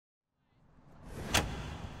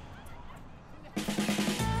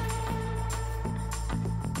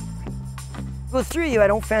Goes through you, I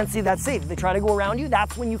don't fancy that safe. If they try to go around you,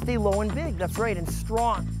 that's when you stay low and big. That's right, and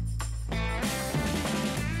strong.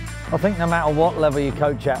 I think no matter what level you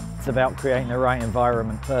coach at, it's about creating the right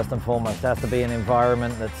environment. First and foremost, it has to be an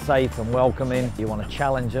environment that's safe and welcoming. You want to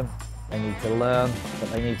challenge them, they need to learn, but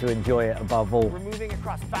they need to enjoy it above all. We're moving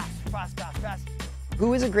across fast, fast, fast, fast.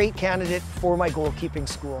 Who is a great candidate for my goalkeeping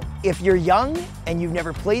school? If you're young and you've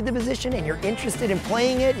never played the position and you're interested in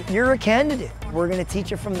playing it, you're a candidate. We're going to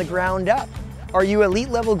teach you from the ground up. Are you elite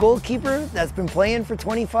level goalkeeper that's been playing for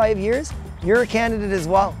 25 years? You're a candidate as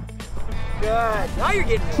well. Good, now you're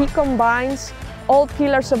getting He combines all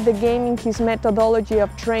pillars of the game in his methodology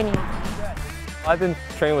of training. I've been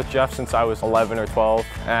training with Jeff since I was 11 or 12,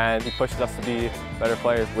 and he pushes us to be better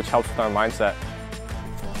players, which helps with our mindset.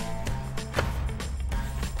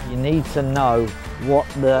 You need to know what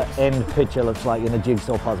the end picture looks like in a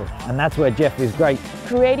jigsaw puzzle, and that's where Jeff is great.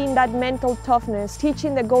 Creating that mental toughness,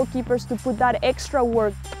 teaching the goalkeepers to put that extra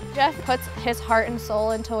work. Jeff puts his heart and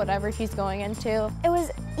soul into whatever he's going into. It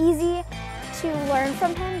was easy to learn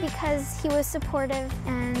from him because he was supportive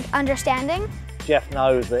and understanding. Jeff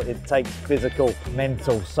knows that it takes physical,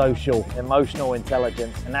 mental, social, emotional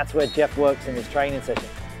intelligence, and that's where Jeff works in his training session.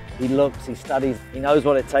 He looks, he studies, he knows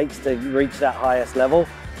what it takes to reach that highest level,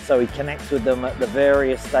 so he connects with them at the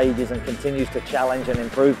various stages and continues to challenge and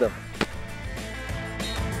improve them.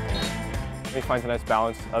 He finds a nice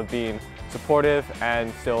balance of being supportive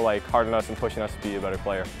and still hard on us and pushing us to be a better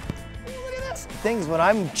player. things when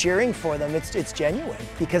I'm cheering for them, it's genuine,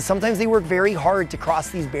 because sometimes they work very hard to cross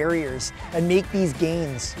these barriers and make these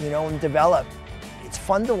gains, you know, and develop. It's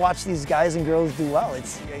fun to watch these guys and girls do well.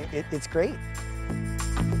 It's great.